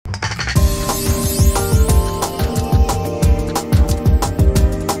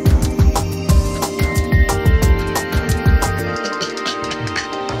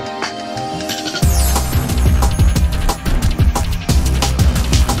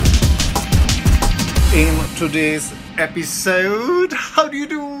In today's episode, how do you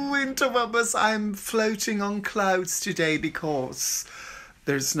do, interwebers? I'm floating on clouds today because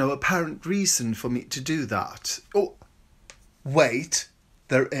there's no apparent reason for me to do that. Oh, wait,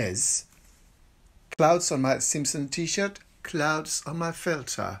 there is. Clouds on my Simpson t-shirt, clouds on my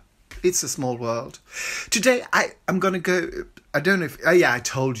filter. It's a small world. Today I'm going to go, I don't know if, I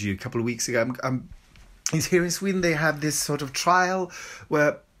told you a couple of weeks ago, here in Sweden they have this sort of trial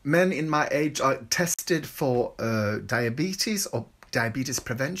where men in my age are tested for diabetes or diabetes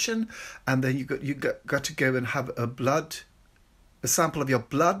prevention, and then you got to go and have a sample of your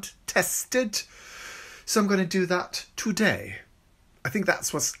blood tested. So I'm going to do that today. I think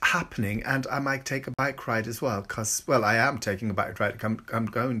that's what's happening, and I might take a bike ride as well, because, well, I am taking a bike ride. I'm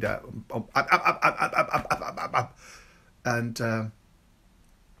going down, and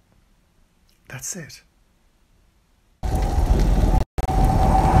that's it.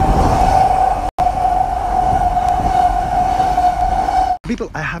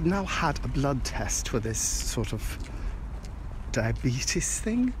 People, I have now had a blood test for this sort of diabetes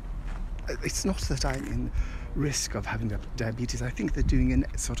thing. It's not that I'm in risk of having diabetes. I think they're doing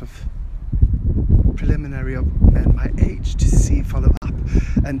a sort of preliminary of men my age to follow up,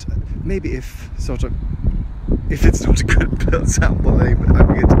 and maybe if it's not a good blood sample, I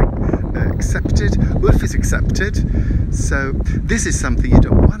get accepted. Wolf is accepted, so this is something you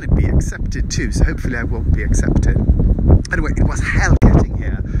don't want to be accepted to, so hopefully I won't be accepted. Anyway, it was hell getting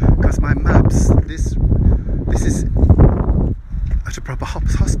here, because my maps, this is at a proper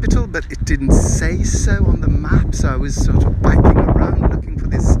hospital, but it didn't say so on the map, so I was sort of biking around looking for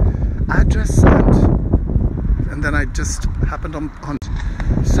this address, and then I just happened on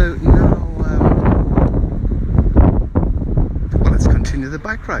so now, well, let's continue the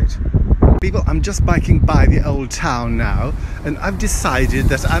bike ride. People, I'm just biking by the old town now, and I've decided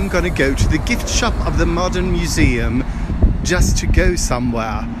that I'm going to go to the gift shop of the Moderna Museet just to go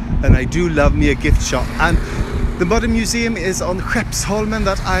somewhere, and I do love me a gift shop. And the Moderna Museet is on Skeppsholmen,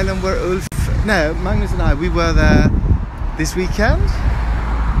 that island where Magnus and I, we were there this weekend,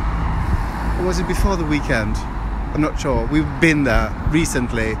 or was it before the weekend? I'm not sure. We've been there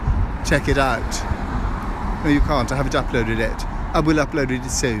recently. Check it out. No, you can't. I haven't uploaded it. I will upload it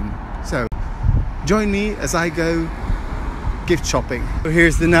soon. So join me as I go gift shopping. So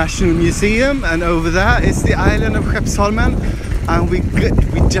here's the National Museum, and over there is the island of Skeppsholmen, and we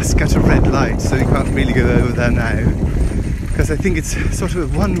just got a red light, so we can't really go over there now, because I think it's sort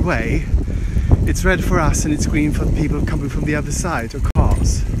of one way. It's red for us and it's green for the people coming from the other side, of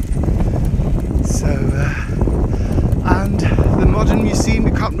course. So and the Moderna Museet,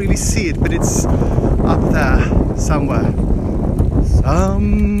 you can't really see it, but it's up there somewhere up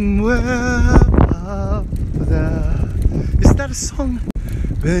there. Is that a song?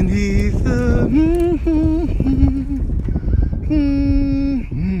 Beneath the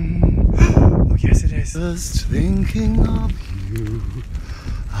oh yes it is. Just thinking of you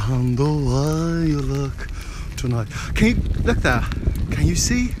and the way you look tonight. Can you look there? Can you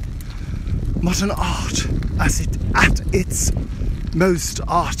see? Modern art at its most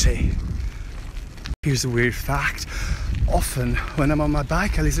arty. Here's a weird fact. Often when I'm on my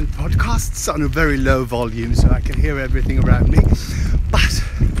bike I listen to podcasts on a very low volume so I can hear everything around me, but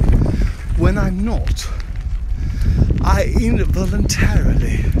when I'm not, I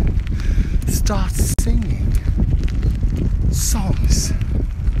involuntarily start singing songs,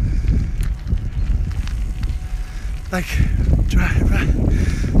 like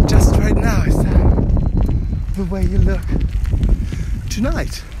just right now is The Way You Look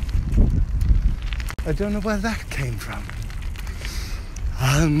Tonight. I don't know where that came from.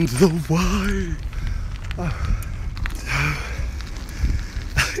 And the way.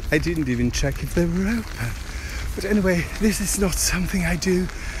 I didn't even check if they were open. But anyway, this is not something I do.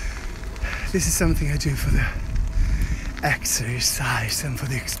 This is something I do for the exercise and for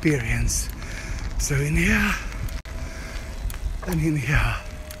the experience. So in here and in here.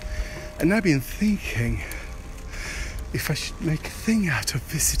 And I've been thinking if I should make a thing out of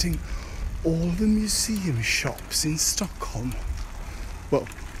visiting all the museum shops in Stockholm. Well,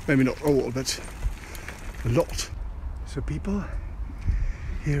 maybe not all, but a lot. So people,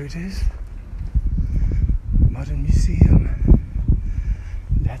 here it is. Moderna Museet.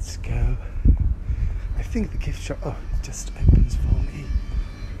 Let's go. I think the gift shop, oh, it just opens for me.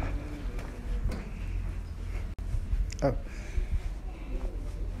 Oh.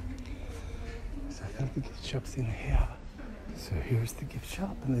 So I think the gift shop's in here. So here's the gift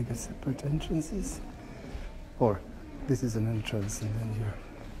shop, and they got separate entrances. Or this is an entrance, and then your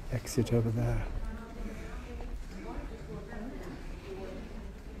exit over there.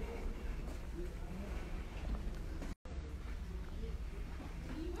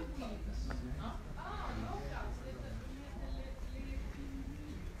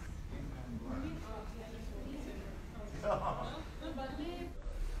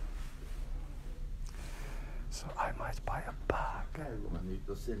 might buy a bag.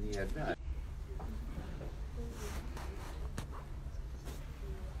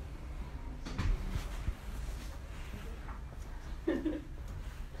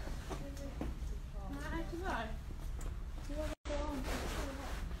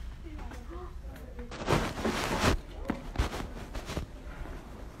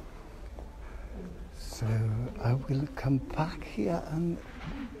 So I will come back here and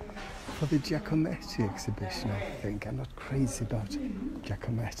for the Giacometti exhibition, I think. I'm not crazy about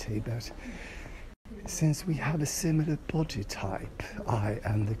Giacometti, but since we have a similar body type, I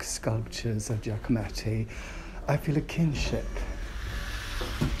and the sculptures of Giacometti, I feel a kinship.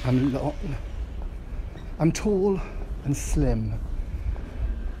 I'm tall and slim,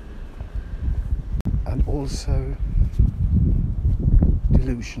 and also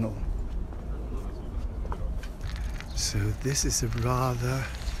delusional. So this is a rather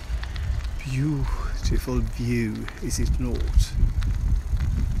beautiful view, is it not?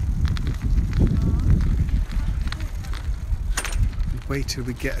 Wait till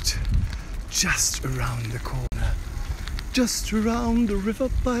we get just around the corner, just around the river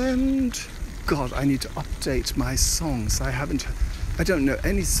bend. God, I need to update my songs. I don't know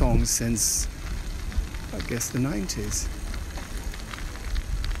any songs since, I guess, the 90s.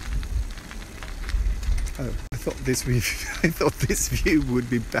 Oh, I thought this view would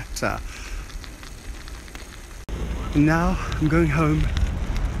be better. And now I'm going home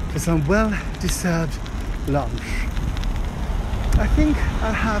for some well-deserved lunch. I think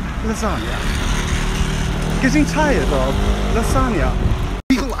I'll have lasagna. Getting tired of lasagna.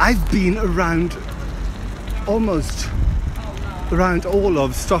 People, I've been almost around all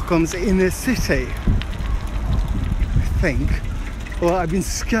of Stockholm's inner city, I think. Or I've been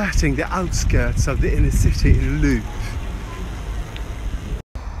skirting the outskirts of the inner city in a loop.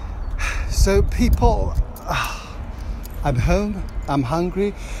 So people, I'm home, I'm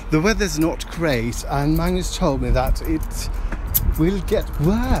hungry, the weather's not great, and Magnus told me that it will get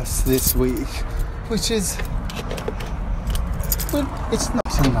worse this week, which is, well, it's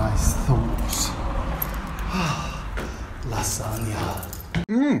not a nice thought. Lasagna.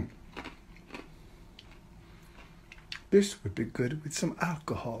 This would be good with some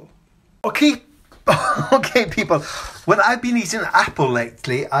alcohol. Okay, people. When I've been eating an apple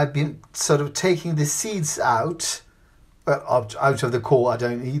lately, I've been sort of taking the seeds out, well, out of the core. I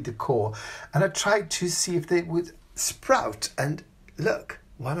don't eat the core. And I tried to see if they would sprout. And look,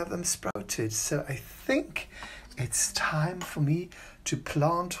 one of them sprouted. So I think it's time for me to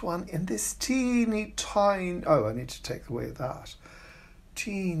plant one in this teeny tiny... Oh, I need to take away that.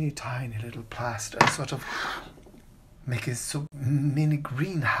 Teeny tiny little plaster, sort of... make a sort of mini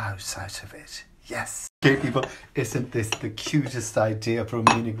greenhouse out of it. Yes. Okay, people, isn't this the cutest idea for a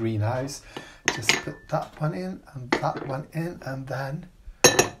mini greenhouse? Just put that one in and that one in, and then...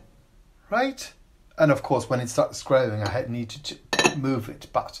 Right? And of course, when it starts growing, I need to move it.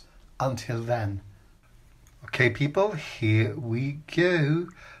 But until then... Okay, people, here we go.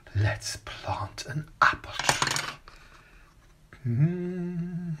 Let's plant an apple tree.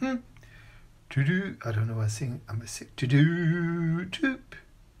 Mm-hmm. To-do, I don't know what I sing. I'm a sick to-do, doop.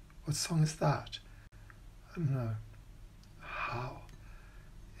 What song is that? I don't know. How?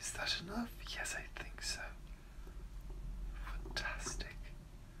 Is that enough? Yes, I think so. Fantastic.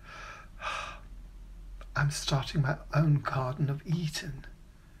 I'm starting my own Garden of Eden.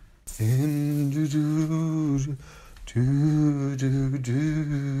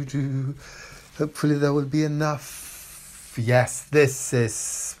 Hopefully there will be enough. Yes, this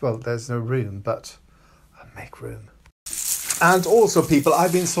is, well, there's no room, but I'll make room. And also, people,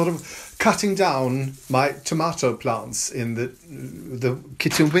 I've been sort of cutting down my tomato plants in the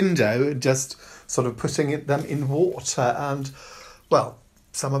kitchen window, just sort of putting them in water, and, well,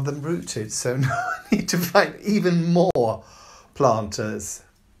 some of them rooted, so now I need to find even more planters.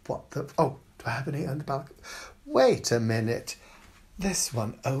 What the, oh, do I have any on the balcony? Wait a minute, this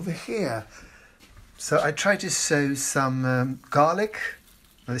one over here. So I tried to sow some garlic.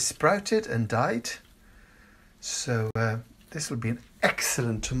 They sprouted and died. So this would be an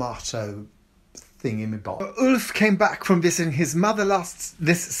excellent tomato thingy-my-bob. Ulf came back from visiting his mother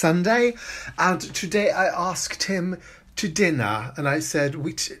this Sunday, and today I asked him to dinner, and I said,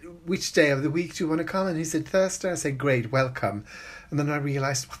 which day of the week do you want to come? And he said Thursday. I said, great, welcome. And then I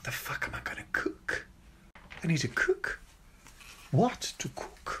realised, what the fuck am I going to cook? I need to cook. What to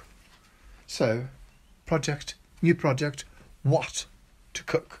cook? So... new project, what to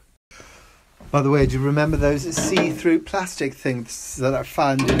cook. By the way, do you remember those see-through plastic things that I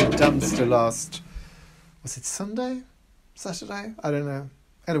found in a dumpster was it Sunday? Saturday? I don't know.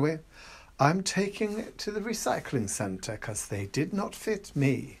 Anyway, I'm taking it to the recycling centre because they did not fit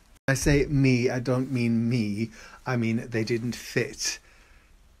me. I say me, I don't mean me. I mean they didn't fit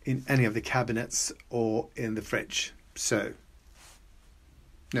in any of the cabinets or in the fridge. So,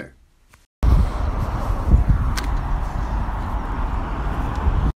 no.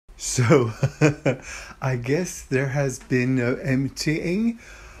 So, I guess there has been no emptying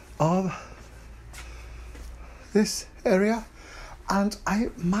of this area, and I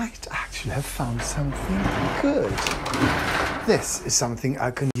might actually have found something good. This is something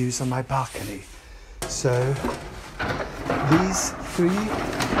I can use on my balcony. So, these three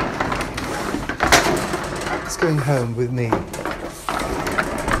is going home with me.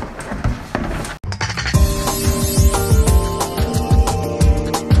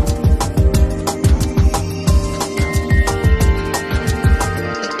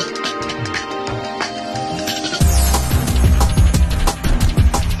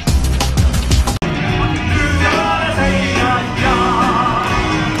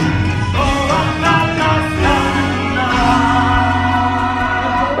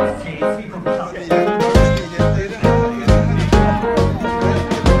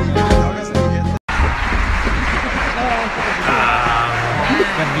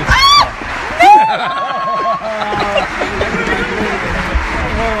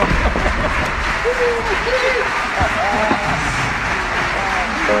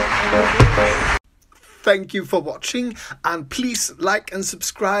 Thank you for watching, and please like and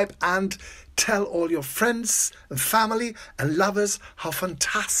subscribe and tell all your friends and family and lovers how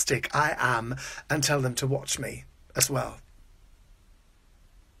fantastic I am, and tell them to watch me as well.